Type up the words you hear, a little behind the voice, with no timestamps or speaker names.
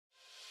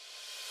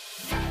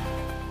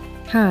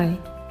Hi,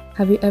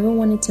 have you ever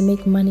wanted to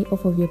make money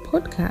off of your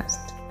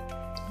podcast?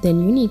 Then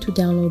you need to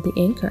download the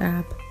Anchor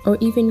app or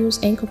even use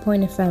Anchor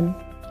Point FM.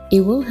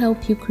 It will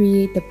help you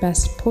create the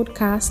best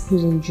podcast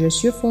using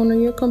just your phone or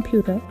your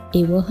computer.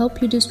 It will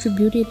help you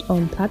distribute it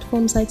on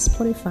platforms like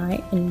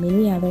Spotify and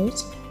many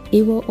others.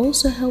 It will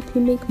also help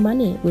you make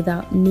money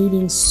without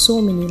needing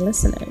so many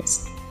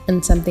listeners.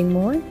 And something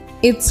more?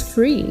 It's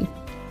free.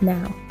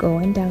 Now go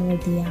and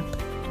download the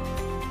app.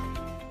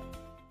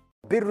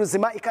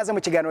 Biruzima ikaze mu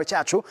kiganiro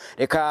cyacu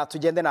reka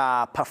tugende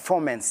na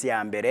performance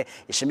ya mbere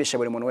ishimisha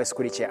buri muntu wese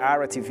kurikiye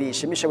RTV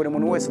ishimisha buri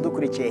muntu wese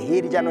dukurikiye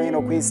hirya no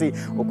hino ku isi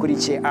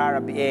ukurikiye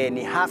RBA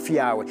ni hafi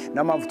yawe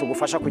na mpamvu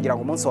tugufasha kugira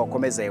ngo umunsi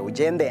wakomeze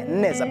ugende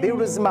neza.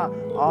 Biruzima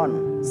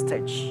on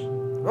stage.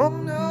 Oh,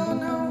 no,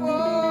 no,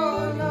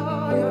 oh,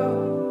 no,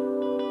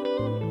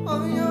 no.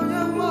 Oh, no,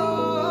 no.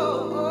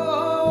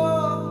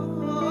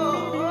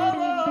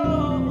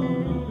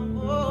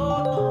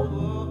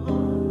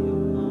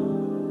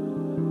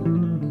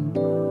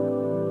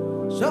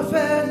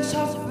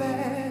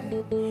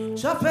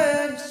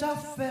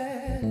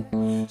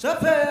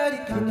 Soferi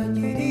kanda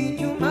nyiri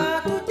nyuma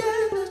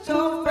tugenda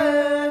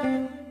soferi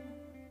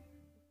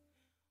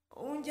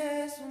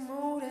Yesu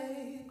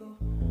murego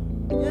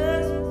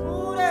Yesu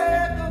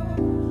murego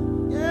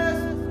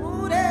Yesu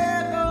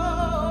murego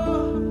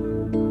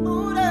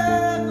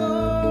murego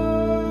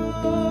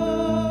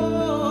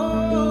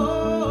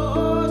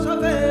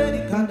Soferi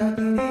kanda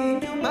nyiri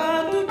nyuma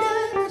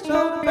tugenda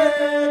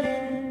soferi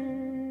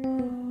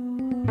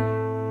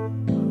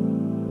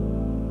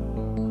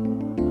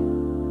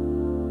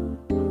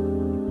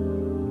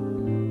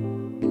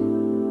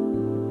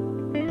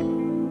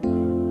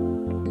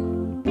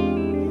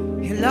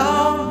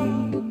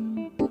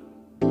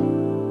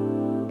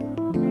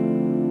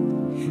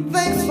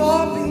Thanks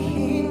for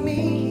being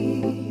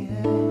me.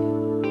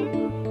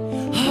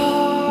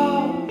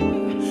 Oh,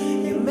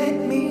 you make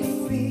me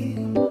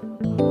feel.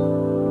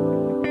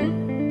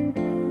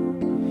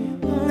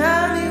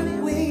 And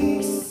if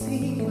we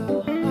see,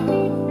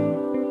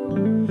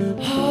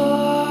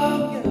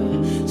 oh,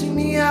 yeah, to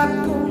me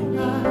I'm going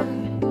high.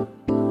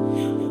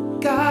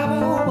 God,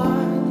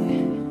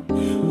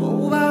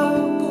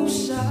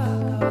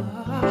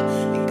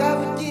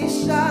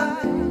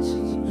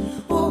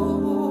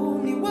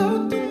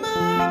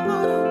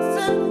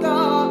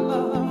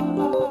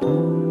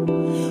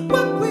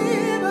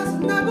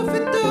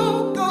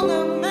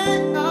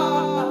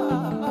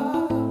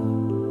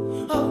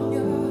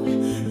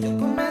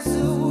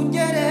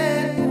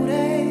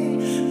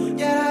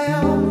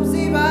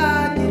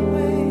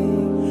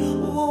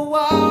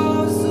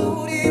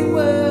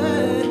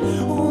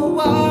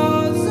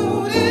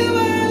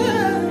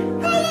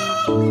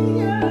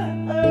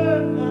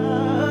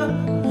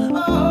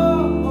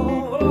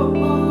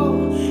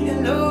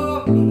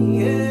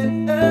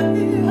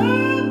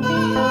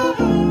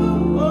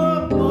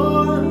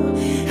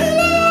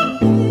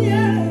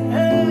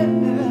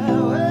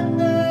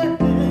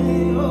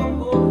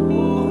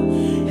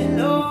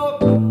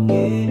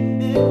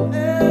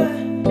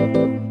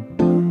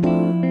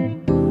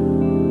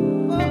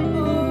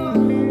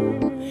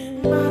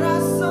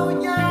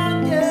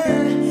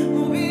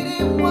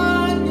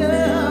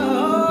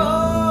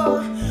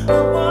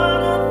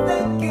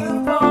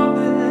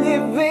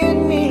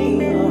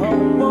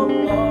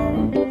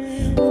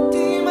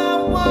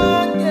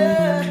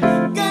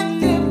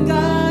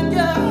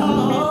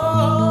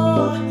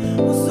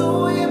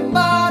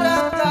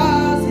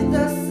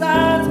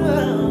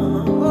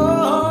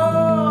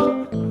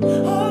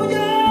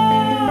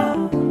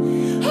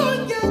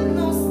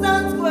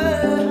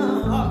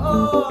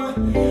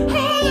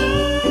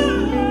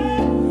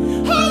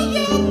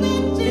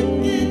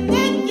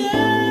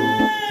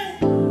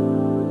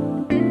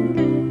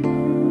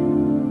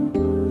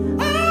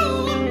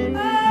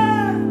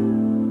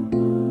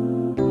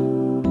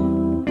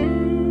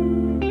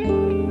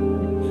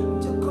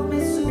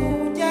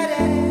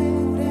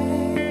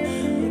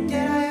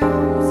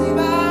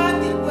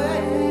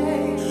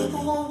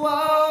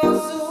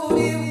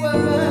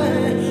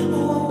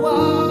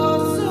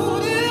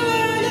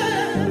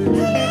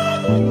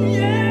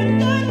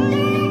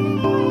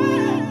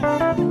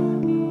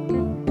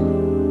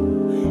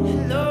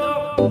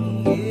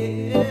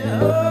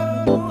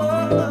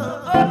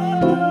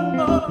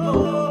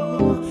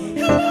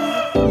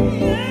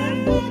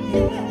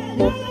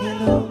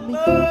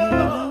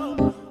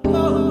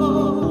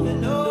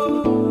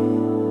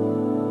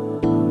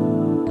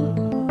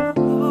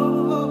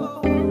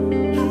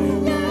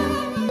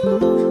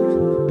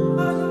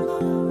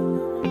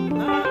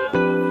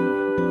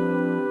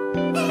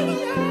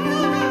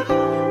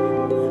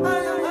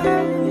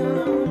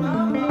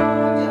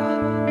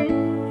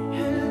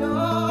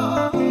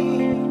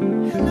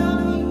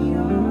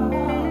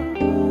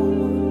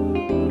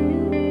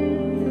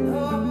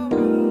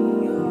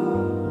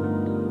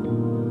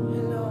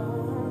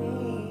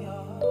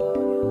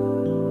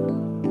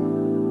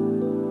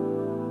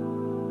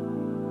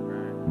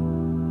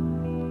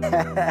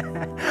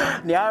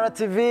 ni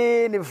RTV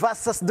ni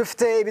Versus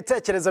dufite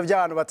ibitekerezo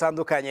by'abantu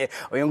batandukanye.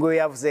 Uyu nguyu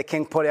yavuze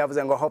King Paul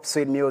yavuze ngo Hope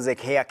Sweet Music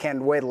here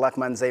can't wait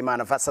Luckman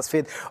Nzeyimana Versus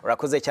Feed.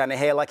 Urakoze cyane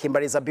Hey Lucky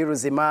Mbariza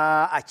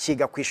Biruzima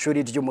akiga ku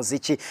ishuri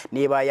ry'umuziki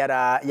niba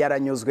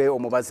yaranyuzwe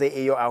umubaze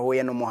iyo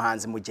ahuye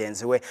n'umuhanzi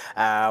mugenzi we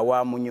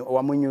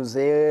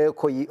wamunyuze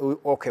ko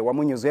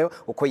wamunyuze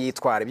uko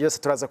yitwara byose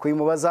turaza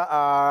kubimubaza.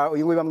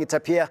 Uyu nguyu bamwita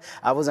Pierre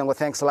avuze ngo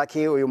thanks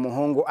Lucky uyu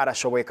muhungu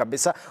arashoboye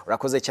kabisa.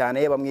 Urakoze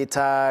cyane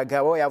bamwita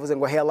Gabo yavuze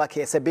ngo Hey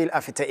Lucky Sebil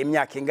afite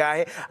imyaka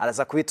ingahe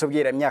araza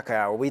kubitubwira imyaka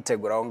yawe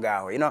witegura aho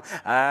ngaho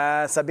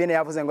Sabine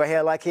yavuze ngo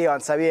Hey Lucky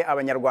ansabiye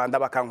abanyarwanda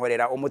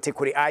bakankorera umuti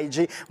kuri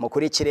IG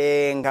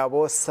mukurikire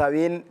Ngabo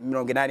Sabine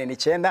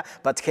 89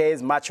 but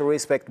case much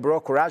respect bro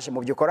courage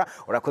mu byukora.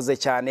 Urakoze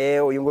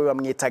cyane uyu nguyu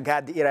bamwita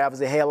God ira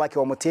yavuze Hey Lucky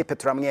wa mutipe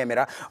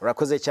turamwemera.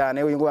 Urakoze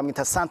cyane uyu nguyu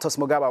bamwita Santos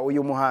Mugaba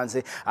uyu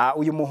muhanzi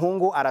uyu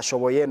muhungu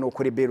arashoboye no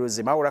kuri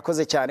Biruzima.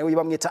 Urakoze cyane uyu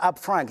bamwita Up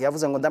Frank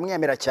yavuze ngo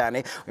ndamwemera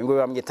cyane uyu nguyu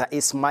bamwita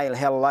Ismail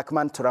Hell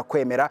Luckman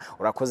turakwemera.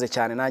 Urakoze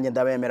cyane nanjye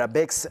ndabemera.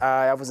 Bex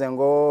yavuze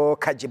ngo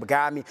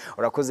Kajibwami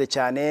urakoze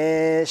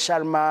cyane.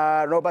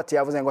 Sharma Robert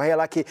yavuze ngo Hey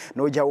Lucky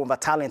nujya wumva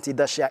talent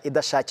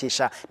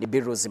idashakisha ni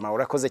Biruzima.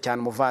 Urakoze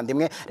cyane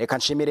umuvandimwe. Reka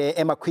nshimire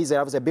Emma Kwize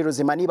yavuze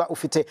Biruzima niba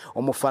ufite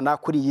umufana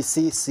kuri iyi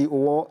si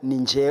uwo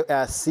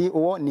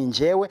ni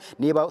njyewe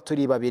niba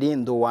turi babiri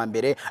ndu wa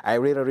mbere. I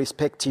really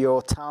respect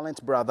your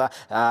talent brother.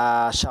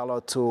 Shout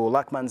out to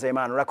Luckman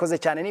Nzeyimana. Urakoze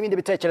cyane n'ibindi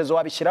bitekerezo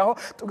wabishyiraho.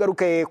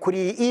 Tugaruke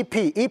kuri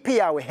EP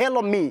yawe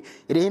Hello Me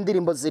iriho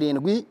indirimbo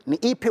zirindwi. Ni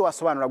EP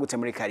wasobanura gute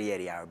muri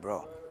kariyeri yawe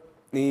bro?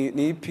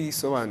 Ni EP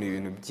isobanura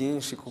ibintu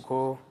byinshi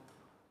kuko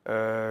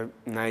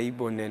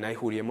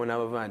nayihuriyemo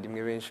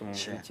n'abavandimwe benshi mu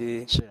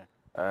muziki.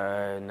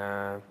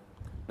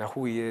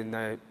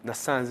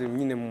 Nasanze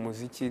nyine mu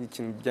muziki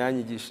ikintu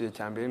byanyigishije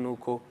cya mbere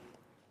nuko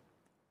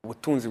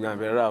ubutunzi bwa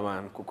mbere ari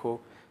abantu kuko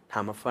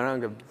nta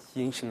mafaranga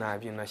byinshi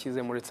ntabyo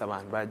nashyize uretse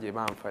abantu bagiye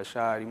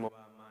bamfasha harimo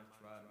ba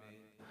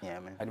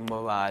Mantrame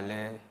harimo ba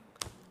Alain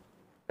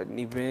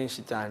ni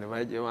benshi cyane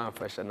bagiye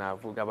bamfasha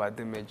navuga ba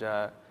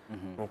Demeja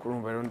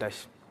mukurumva rero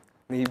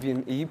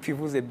iyi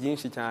pivuze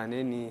byinshi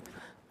cyane ni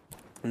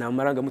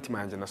amarangamutima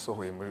yanjye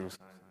nasohoye muri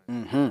rusange.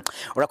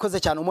 Urakoze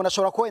cyane umuntu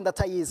ashobora ko wenda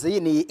atayizi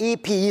ni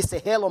EP yise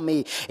Hello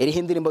Me iriho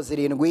indirimbo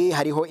zirindwi.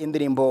 Hariho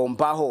indirimbo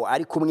Mbaho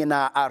ari kumwe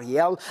na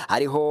Ariel,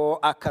 hariho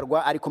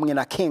Akarwa ari kumwe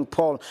na King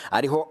Paul,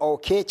 hariho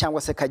OK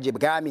cyangwa se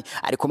Kajibwami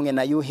ari kumwe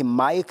na Yuhi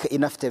Mike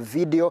inafite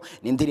video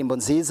ni indirimbo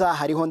nziza.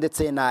 Hariho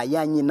ndetse na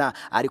Yanyina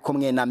ari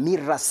kumwe na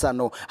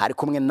Mirasano ari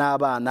kumwe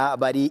n'abana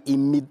bari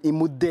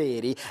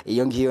imuderi.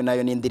 Iyo ngiyo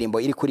nayo ni indirimbo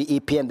iri kuri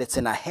EP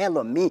ndetse na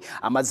Hello Me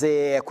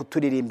amaze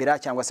kuturirimbira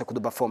cyangwa se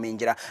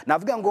kuduperformingira.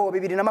 Navuga ngo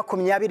 2021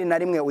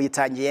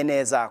 uyitangiye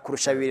neza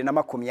kurusha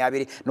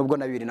 2020 nubwo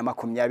na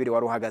 2020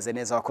 wari uhagaze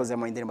neza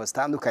wakozemo indirimbo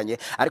zitandukanye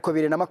ariko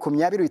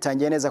 2020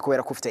 uyitangiye neza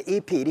kubera ko ufite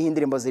EP iriho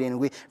indirimbo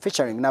zirindwi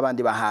featuring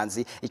n'abandi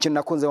bahanzi. Ikintu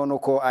nakunzeho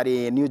nuko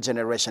ari new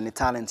generation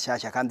talent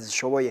cyashya kandi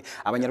zishoboye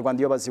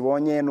abanyarwanda iyo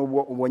bazibonye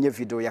nubwo ubonye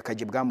video ya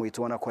Kajibwami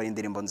uhitubona ko ari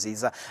indirimbo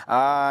nziza.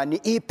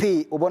 Ni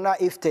EP ubona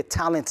ifite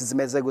talent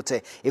zimeze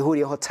gute?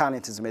 Ihuriyeho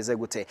talent zimeze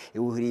gute?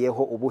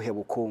 Ihuriyeho ubuhe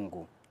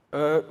bukungu?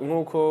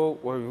 Nkuko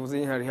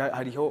wabivuze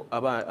hariho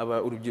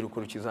urubyiruko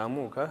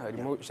rukizamuka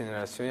harimo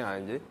generation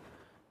yanjye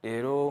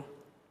rero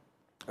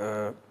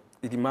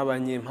irimo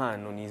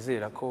abanyempano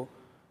nizera ko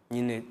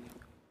nyine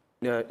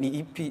ni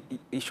EP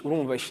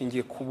urumva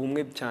ishingiye ku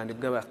bumwe cyane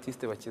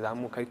bw'abartiste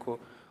bakizamuka ariko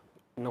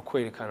no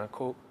kwerekana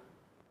ko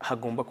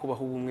hagomba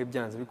kubaho ubumwe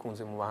byanze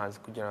bikunze mu bahanzi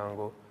kugira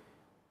ngo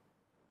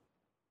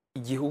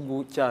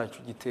igihugu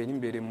cyacu gitere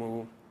imbere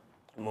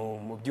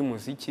mu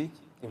by'umuziki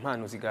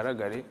impano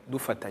zigaragare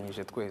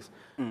dufatanyije twese.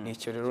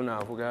 Nicyo rero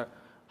navuga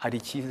hari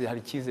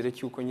icyizere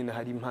cyuko nyine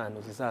hari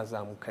impano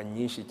zizazamuka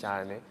nyinshi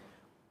cyane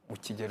mu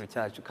kigero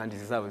cyacu kandi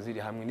zizaba ziri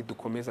hamwe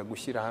nidukomeza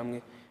gushyira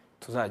hamwe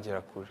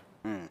tuzagera kure.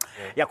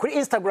 Ya kuri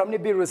Instagram ni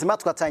Biruzima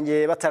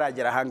twatangiye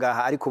bataragera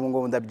ahangaha ariko ubu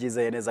ngubu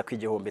ndabyizeye neza ko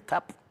igihumbi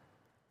tap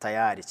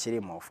tayari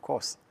kirimo of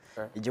course.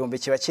 Igihumbi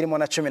kiba kirimo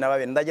na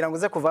 12 ndagira ngo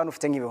uze kuvana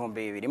ufite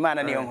nk'ibihumbi 2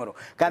 Imana niyo nkuru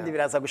kandi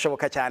biraza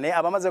gushoboka cyane.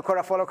 Abamaze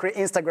gukora follow kuri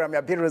Instagram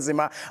ya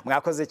Biruzima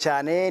mwakoze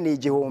cyane ni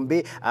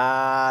igihumbi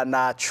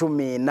na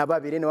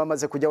 12 ni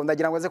bamaze kujya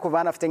ndagira ngo uze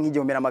kuvana afite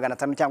nk'igihumbi na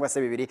 500 cyangwa se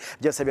 2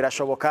 byose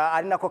birashoboka.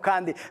 Ari nako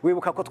kandi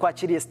wibuka ko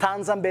twakiriye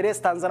Stanza mbere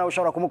Stanza nawe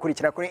ushobora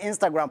kumukurikira kuri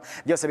Instagram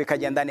byose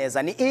bikagenda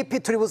neza. Ni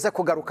EP turi buze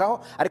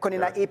kugarukaho ariko ni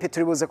na EP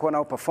turi buze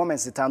kubonaho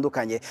performance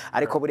zitandukanye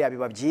ariko buriya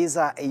biba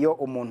byiza iyo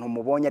umuntu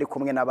mubonye ari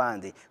kumwe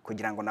n'abandi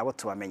kugira ngo nabo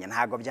tubamenye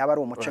ntago byaba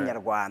ari umuco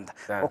nyarwanda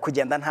wo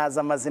kugenda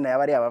ntaza amazina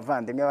y'abari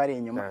abavandimwe bari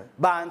inyuma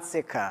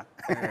banseka.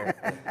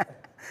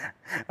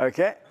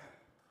 Okay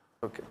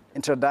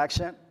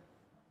introduction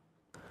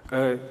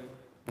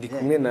ndi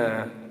kumwe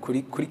na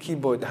kuri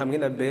keyboard hamwe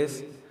na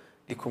bass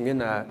ndi kumwe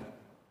na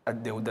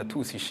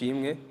Deodatus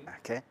Ishimwe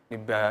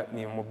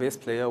ni mu bass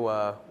player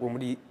wo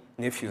muri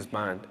Nephews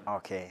Band.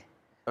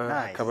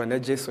 Akaba na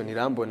Jason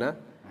Irambona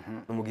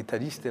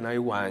n'umugitariste nawe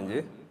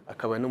wanjye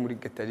akaba no muri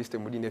guitariste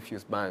muri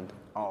Nephews Band.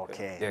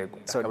 Okay. Yego.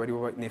 So akaba ari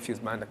Nephews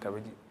Band akaba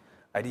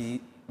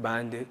ari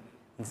bande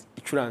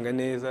icuranga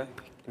neza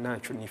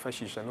ntacyo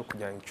nifashisha no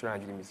kugira ngo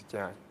icurangire imiziki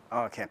yanyu.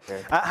 Okay.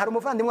 Hari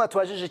umuvandimwe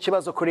watubajije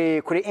ikibazo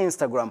kuri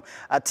Instagram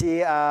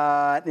ati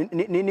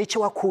niki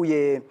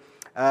wakuye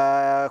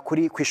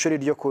ku ishuri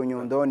ryo ku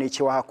Nyundo,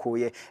 niki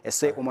wahakuye?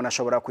 Ese umuntu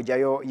ashobora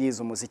kujyayo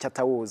yize umuziki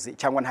atawuzi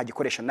cyangwa nta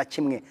gikoresho na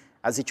kimwe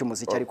azi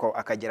cy'umuziki ariko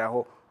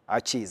akageraho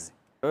akizi?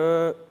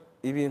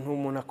 Ibintu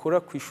umuntu akora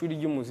ku ishuri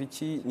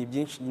ry'umuziki ni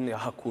byinshi, nyine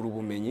ahakura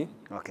ubumenyi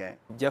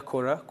ibyo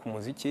akora ku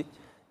muziki.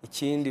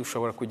 Ikindi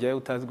ushobora kujyayo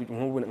utazi,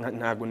 nk'ubu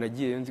ntabwo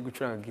nagiye nzi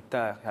gucuranga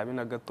gitari habe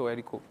na gato,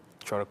 ariko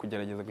ushobora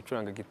kugerageza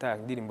gucuranga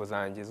gitari. Indirimbo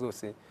zanjye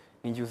zose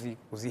n'ijye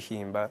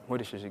uzihimba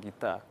nkoresheje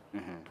gitari.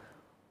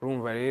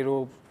 Urumva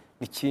rero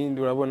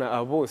ikindi urabona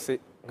abo bose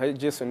nka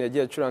Jason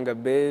yagiye acuranga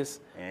bass,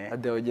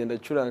 Adele agenda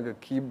acuranga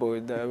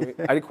keyboard,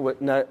 ariko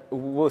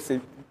bose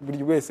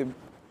buri wese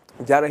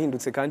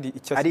byarahindutse kandi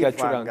icyo asigaye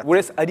acuranga buri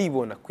wese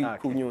aribona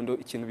ku Nyundo.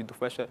 Ikintu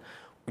bidufasha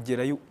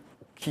ugerayo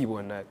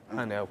ukibona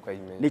hana yawe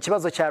ukayimenya. Ni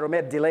ikibazo cya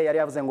Romer Delay yari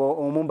yavuze ngo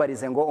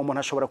umumbarize ngo umuntu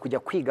ashobora kujya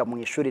kwiga mu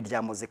ishuri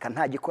rya muzika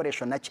nta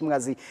gikoresho na kimwe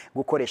azi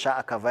gukoresha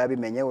akava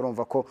yabimenye.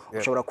 Urumva ko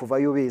ushobora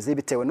kuvayo ubizi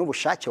bitewe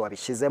n'ubushake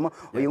wabishyizemo.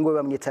 Uyu nguyu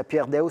bamwita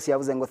Pierre Deus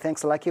yavuze ngo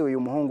thanks Lucky, uyu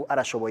muhungu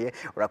arashoboye,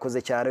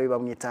 urakoze cyane.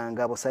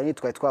 Bamwitanga Bosani,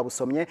 twari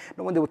twabusomye.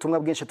 N'ubundi butumwa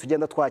bwinshi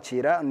tugenda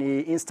twakira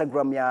ni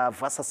Instagram ya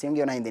Versus,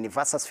 yongeyo na hindi ni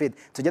Versus Feed.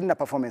 Tugenda na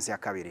performance ya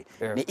kabiri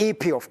ni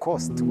EP of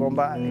course,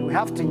 tugomba we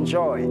have to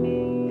enjoy.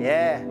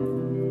 Yeah.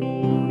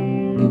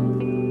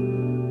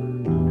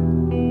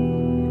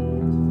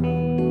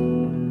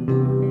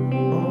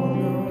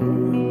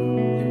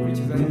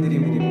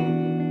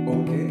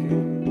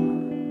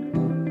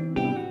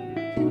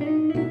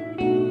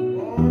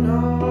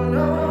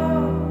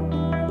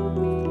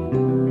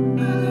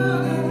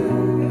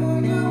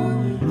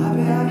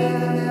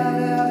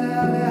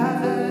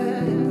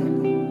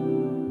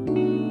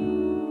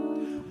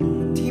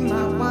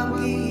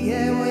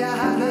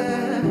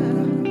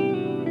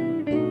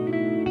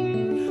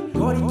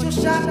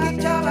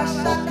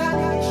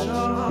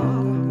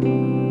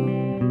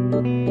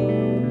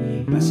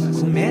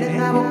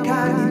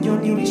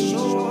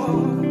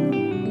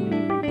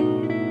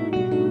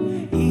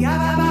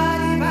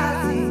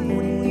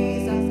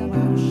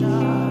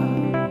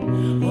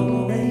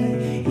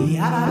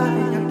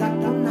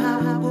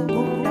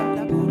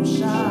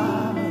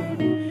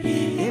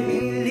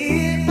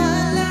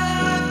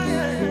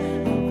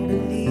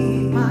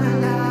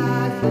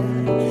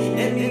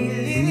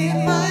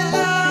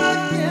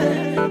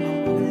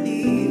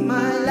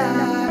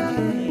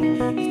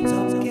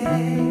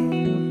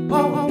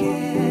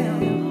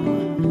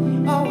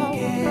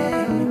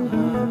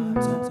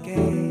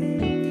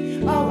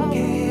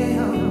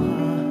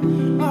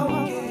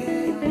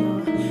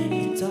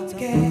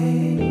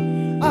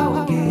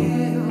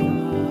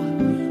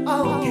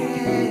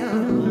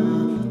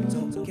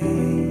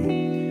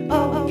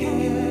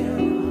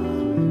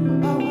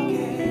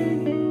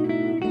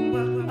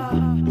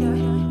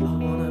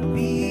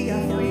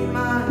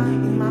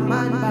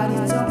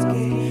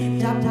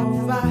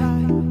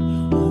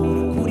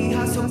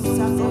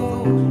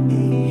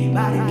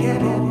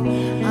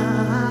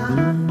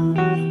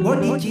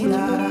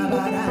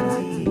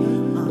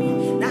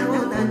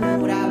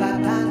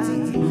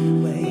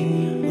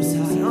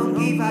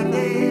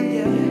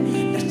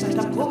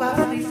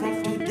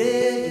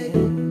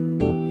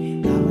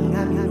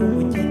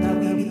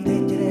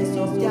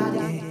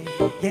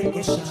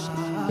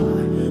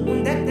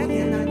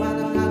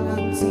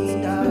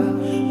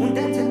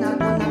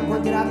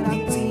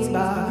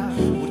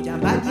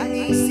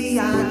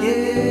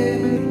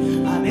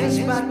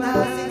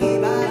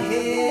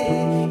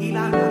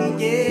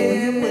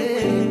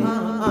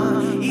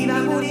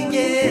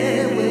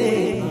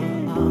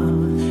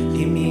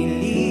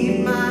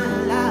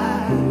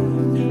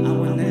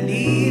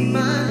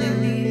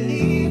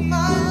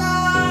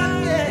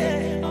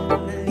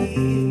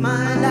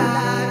 My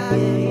life,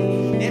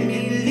 let me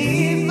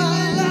live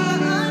my life.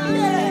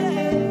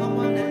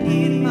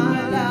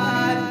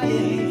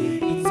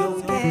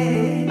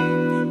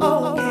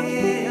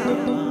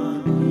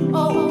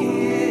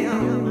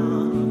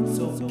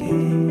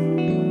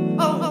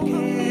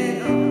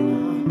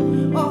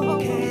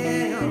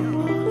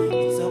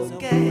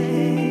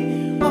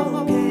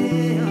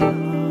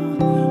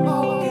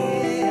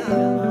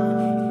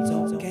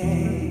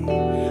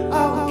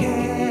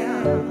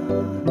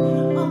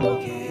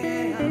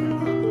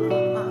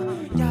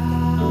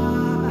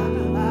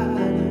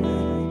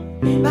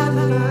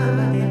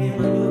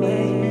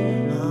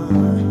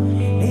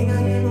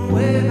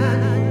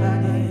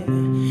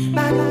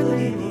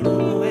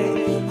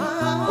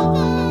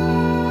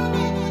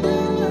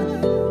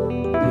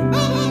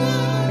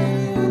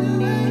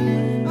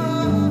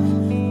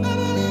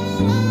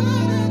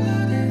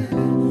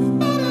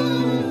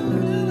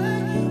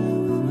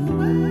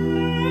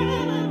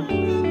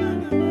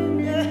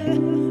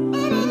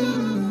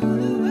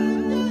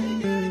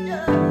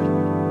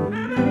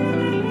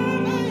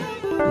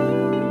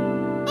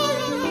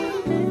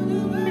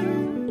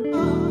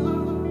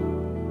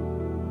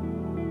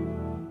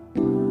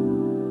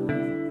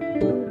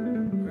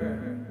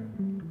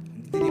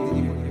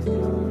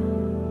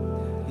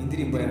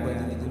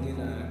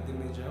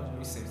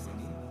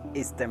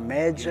 is the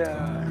major.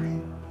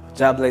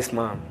 God bless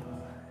mom.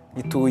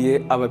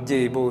 Ituye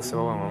ababyeyi bose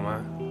baba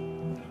mama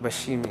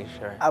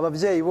bashimisha.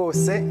 Ababyeyi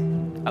bose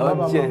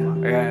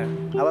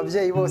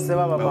ababyeyi bose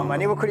baba mama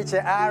niba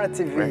ukurikiye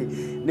RTV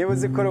niba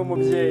uzikora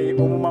umubyeyi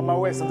umumama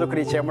wese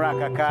udukurikiye muri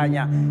aka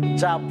kanya.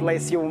 God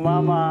bless you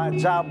mama.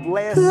 God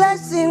bless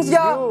Blessings,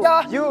 you.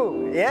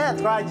 Yeah,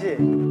 twagiye.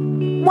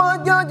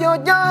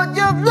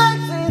 Your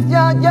blessings,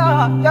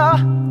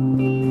 yeah.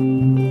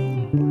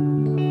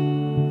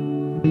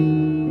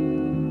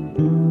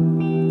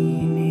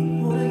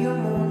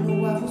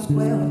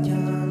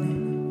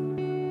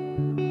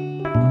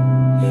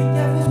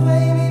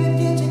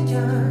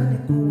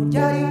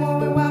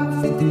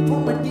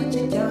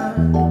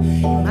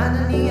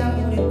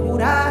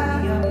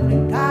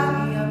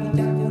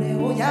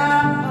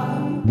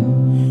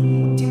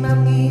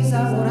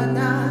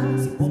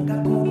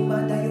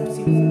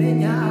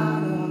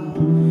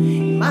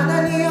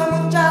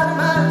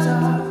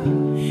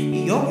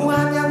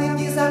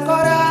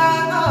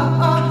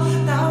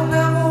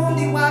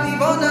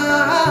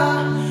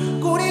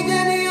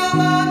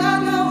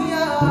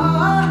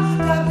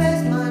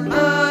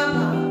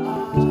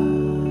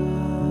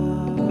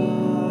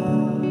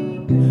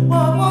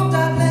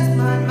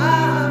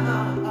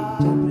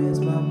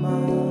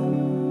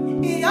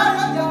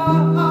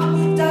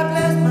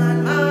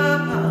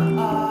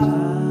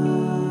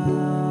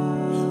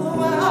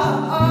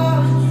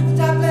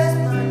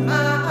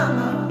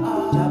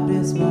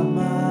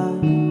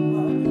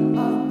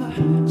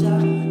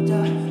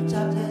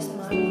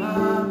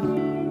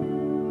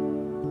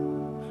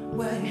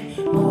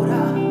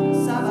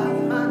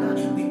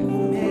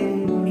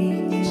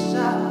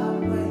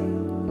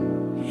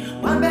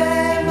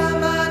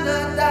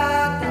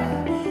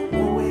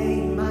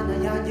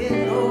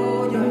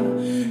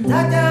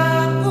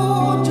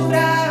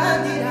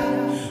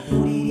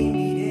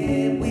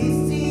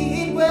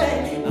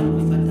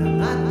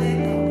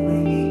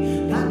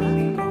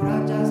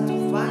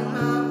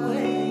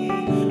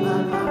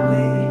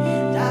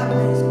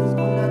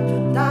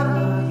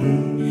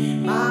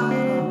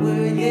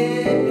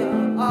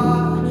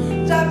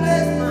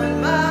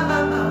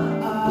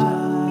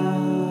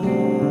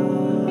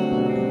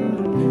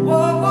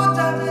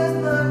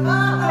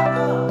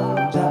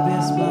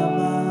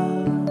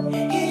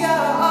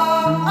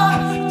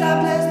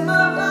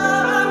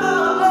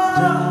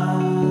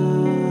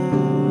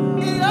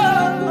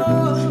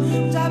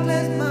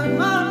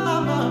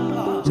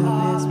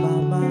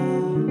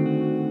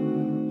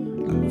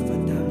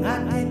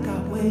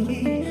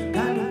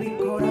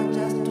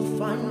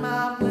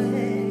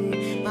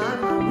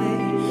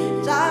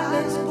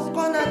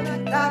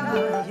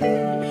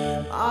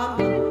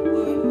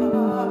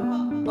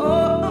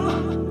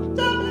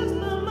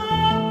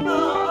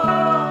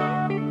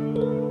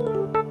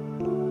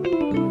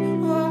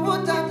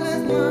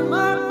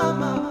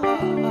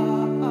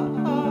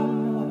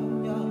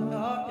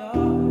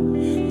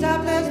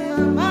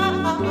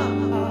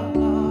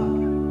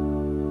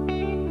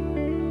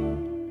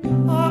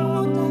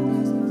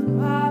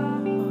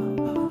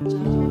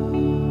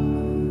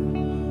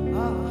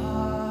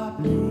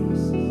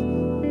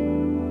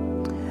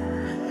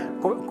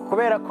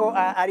 kubera ko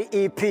ari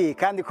EP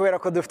kandi kubera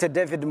ko dufite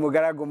David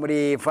Mugaragu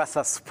muri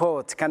Vasa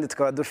Sport kandi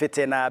tukaba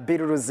dufite na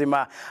Bill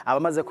Ruzima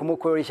abamaze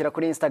kumukoresha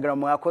kuri Instagram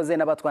mwakoze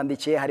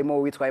n'abatwandikiye harimo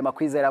uwitwaye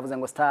Makwizera avuze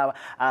ngo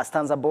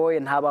Stanza Boy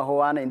ntabaho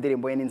wana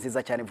indirimbo ye ni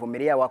nziza cyane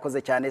Vumilia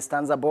wakoze cyane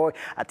Stanza Boy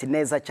ati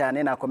neza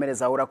cyane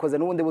nakomereza urakoze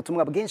n'ubundi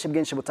butumwa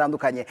bwinshi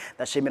butandukanye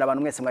ndashimira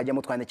abantu mwese mwagiye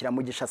mutwandikira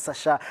Mugisha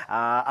Sasha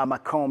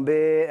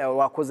Amakombe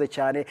wakoze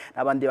cyane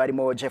n'abandi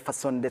barimo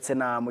Jefferson ndetse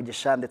na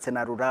Mugisha ndetse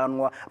na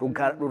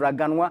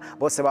Ruraganwa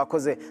bose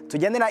bakoze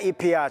tugende na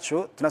EP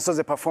yacu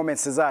tunasoze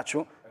performance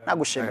zacu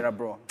nagushimira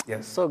bro.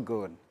 Yes. So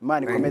good.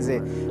 Imana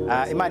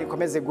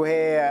ikomeze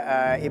guhe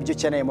ibyo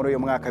ukeneye muri uyu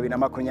mwaka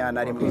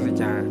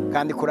 2021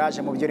 kandi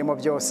courage mu byo urimo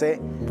byose.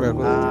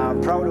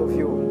 Proud of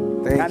you.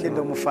 Kandi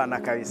ndumufana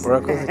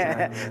kabisa.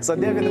 So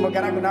David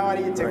Mugaragu nawe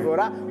ari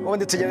yitegura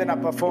ubundi tugende na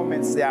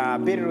performance ya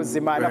Bill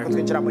Ruzima nako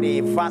twinjira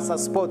muri Vasa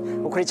Sport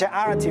ukurikiye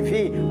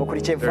RTV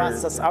ukurikiye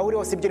Vasa aho uri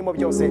hose ibyo urimo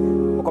byose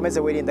ukomeze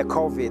wirinde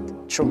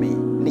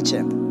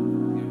COVID-19.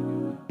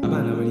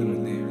 Abana bari mu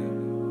ntebe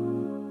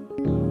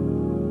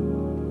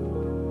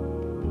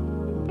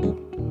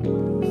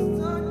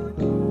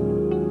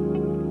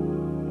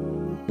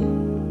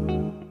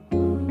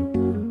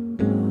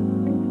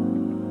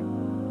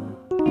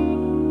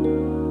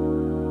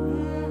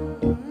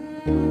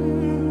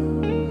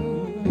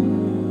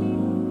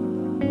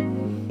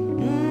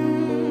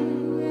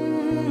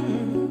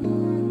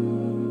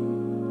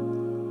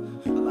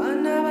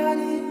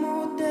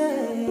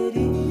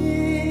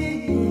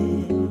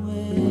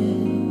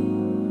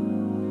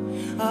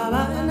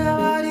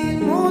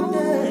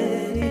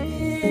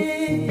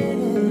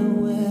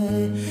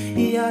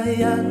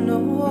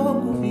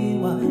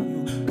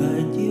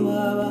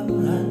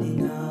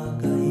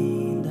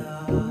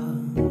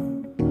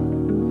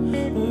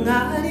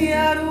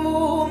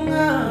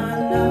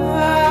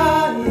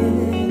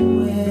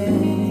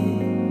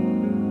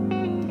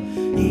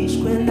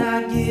wishwe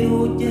nagira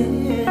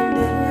ugende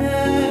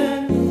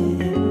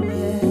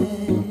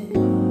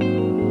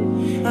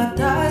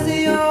atazi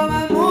yo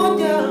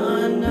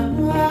bamujyana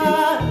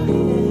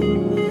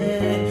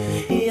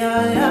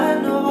yaya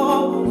no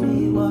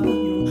iwanyu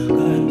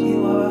kandi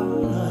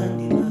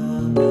wabandi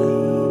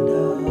n'agahinda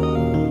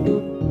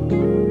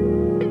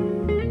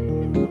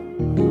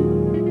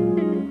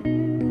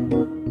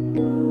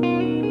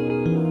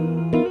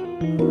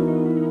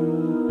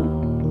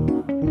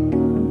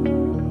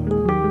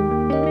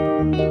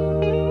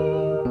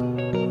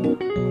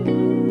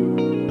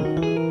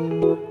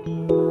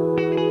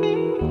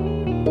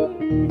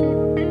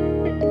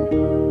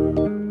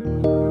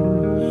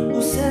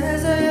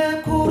usezeye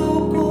ku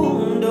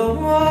rukundo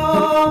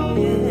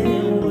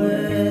yewe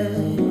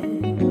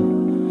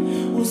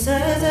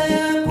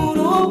usezeye ku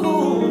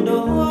rukundo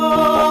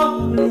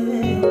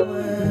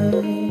yewe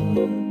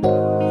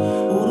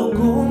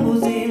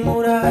urukumbuzi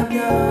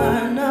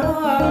murajyana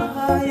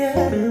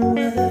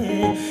yewe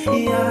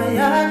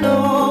yaya no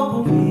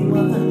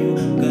kubiwanyu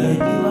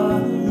kandi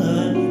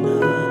wahani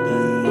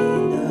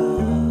n'agahinda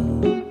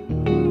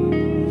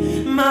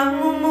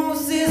mama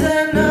musize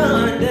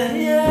nande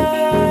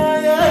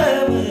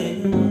yewe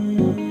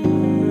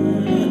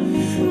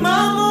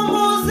mama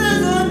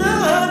musize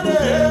nande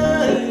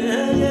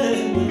yewe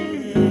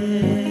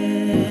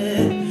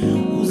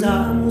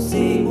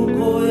uzamusiga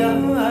uko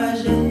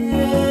yaje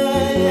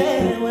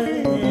yewe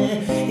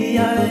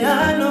yaya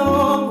no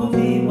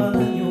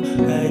kubiwanyu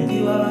kandi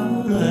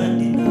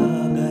wahandi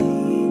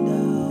n'agahinda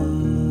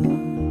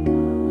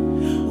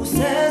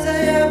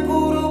usezeye ku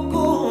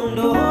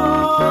rukundo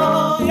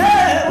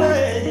yewe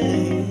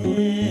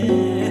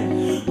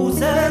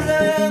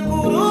usezeye ku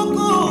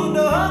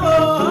rukundo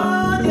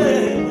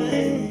yewe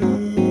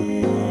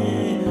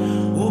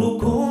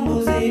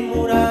urukumbuzi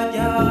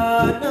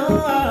murajyana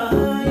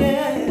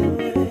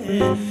yewe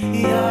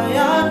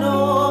yaya no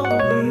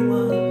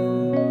kubiwanyu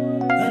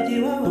kandi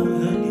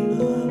wahandi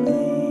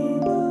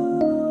n'agahinda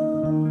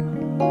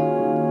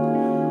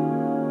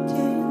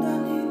genda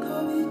niko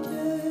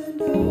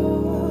bigenda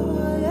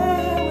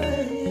yewe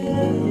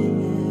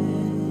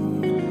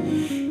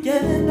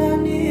genda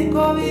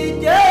niko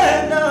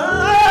bigenda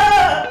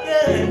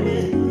yewe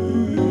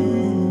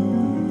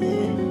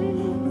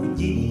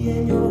ugiye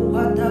nyoko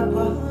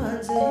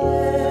atakwanze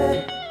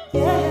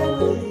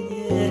yewe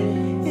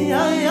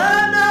yaya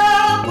no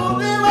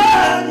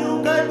kubiwanyu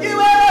kandi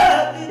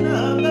wahandi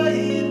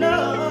n'agahinda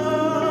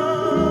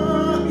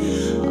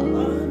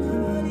abana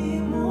bari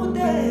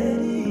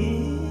muderi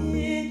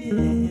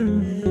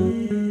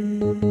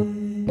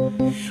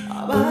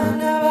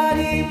abana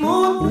bari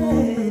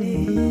muderi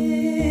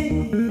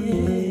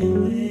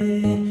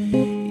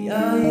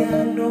yaya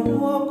no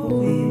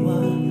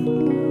kubiwanyu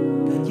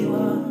kandi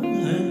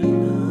wahandi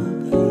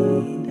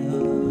n'agahinda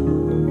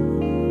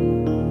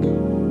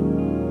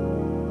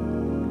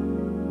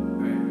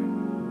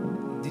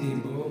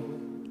indirimbo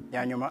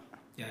ya nyuma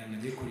yanjye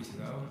ngiye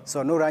kurikizaho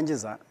so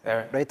nurangiza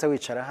Eh. urahita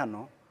wicara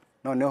hano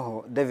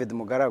noneho David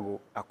Mugaragu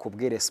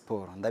akubwire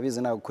siporo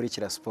ndabizi nawe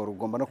gukurikira siporo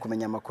ugomba no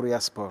kumenya amakuru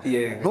ya siporo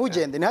Yeah.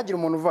 ntugende ntihagire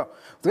umuntu uva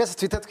twese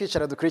twita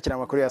twicara dukurikira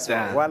amakuru ya siporo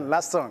Yeah. one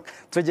last song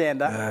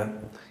tugenda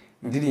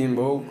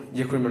indirimbo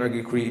ngiye kuririmba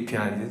nagiye kuri EP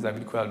yanjye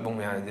zabiri kuri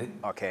album yanjye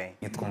okay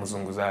yitwa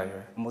Umuzunguzayo.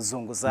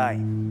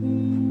 umuzunguzayi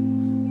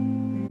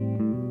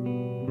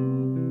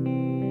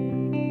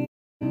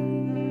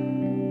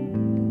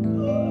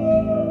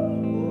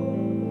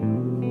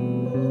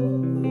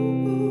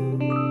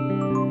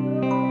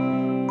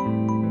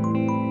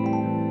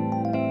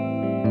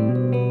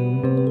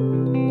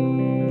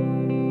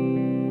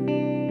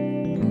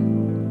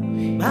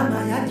mama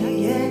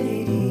yagiye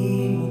iri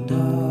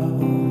muto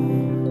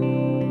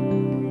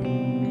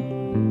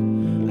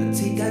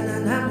atsigana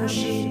na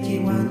mushiki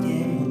wanjye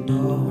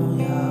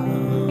mutoya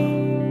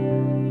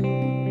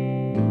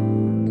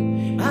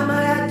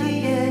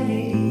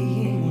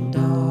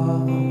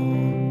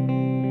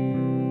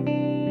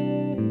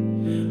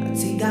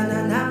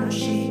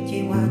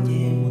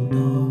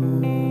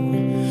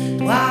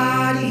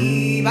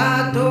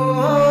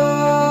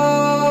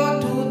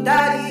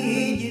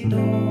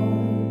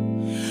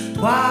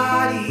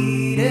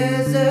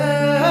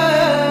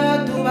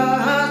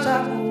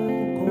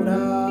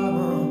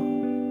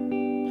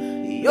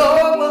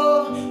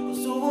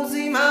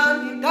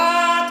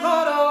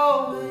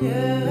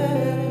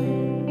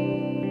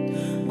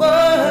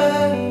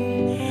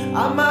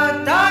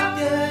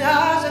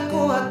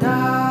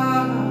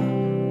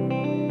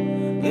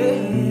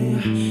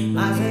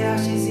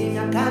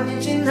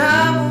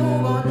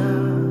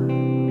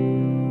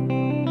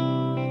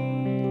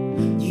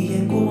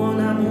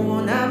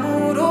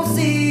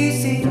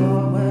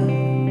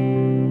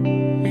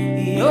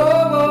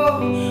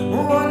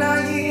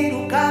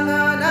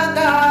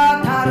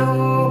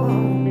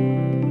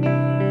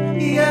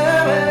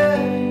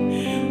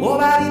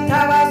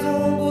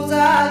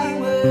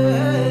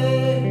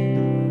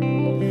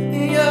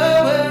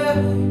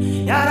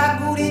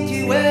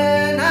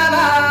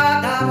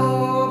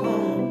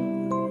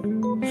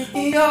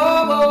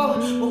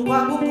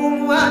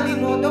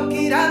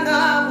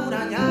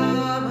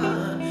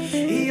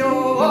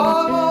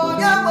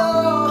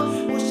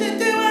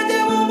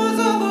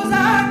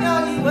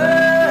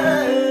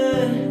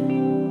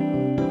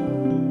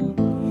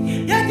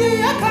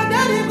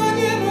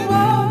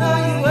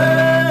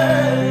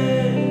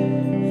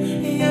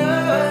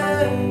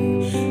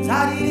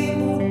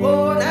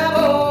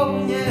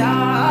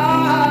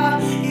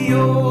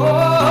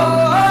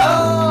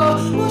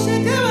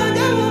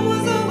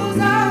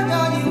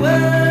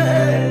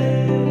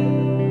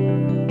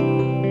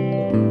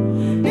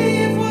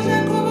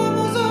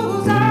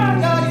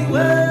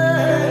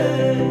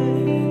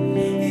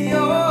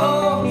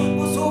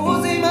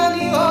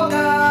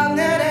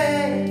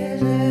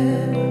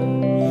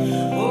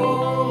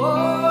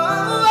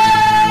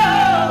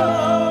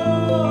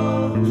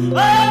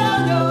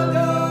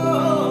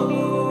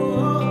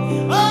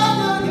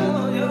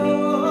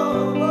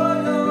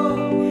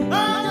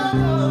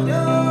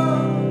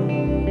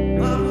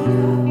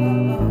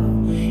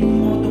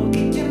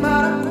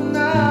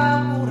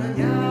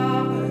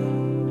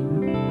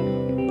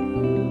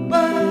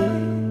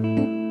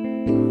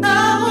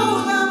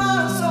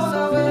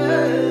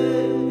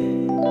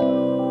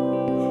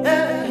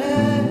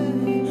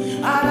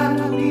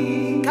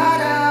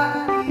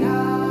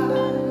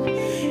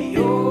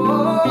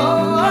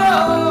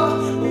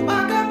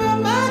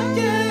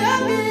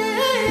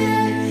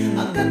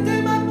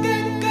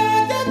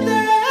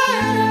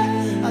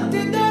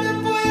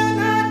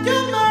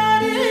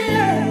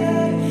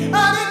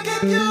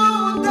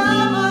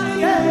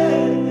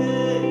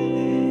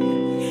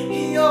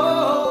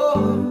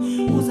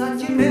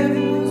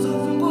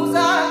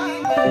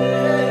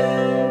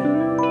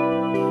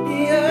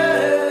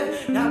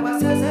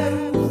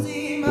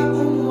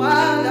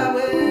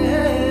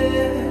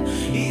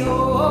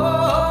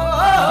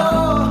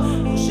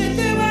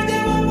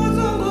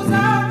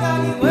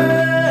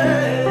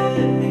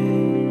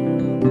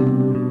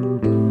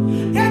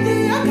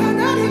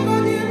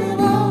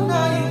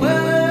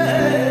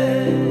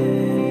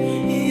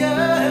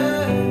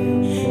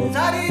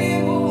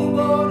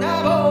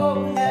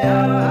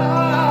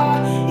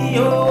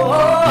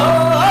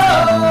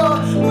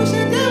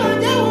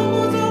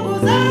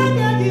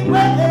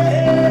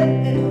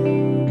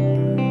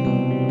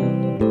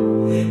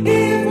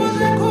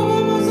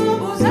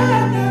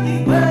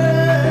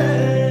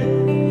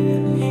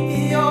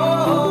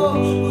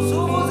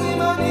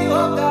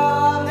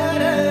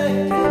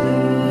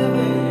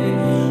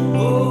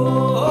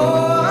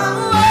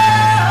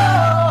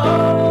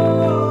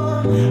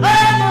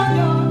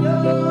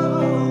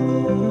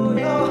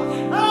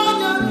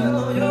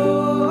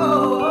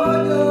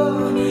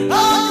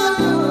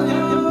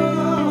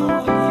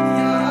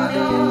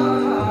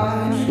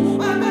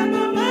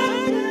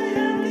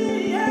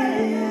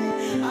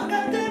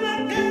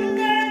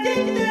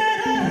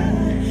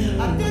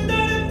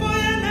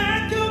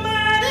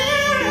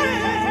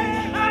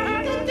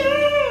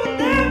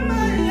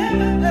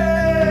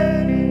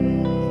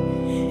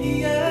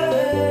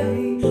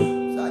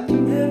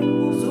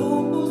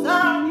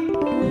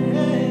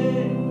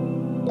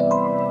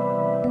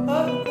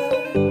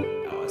Oh,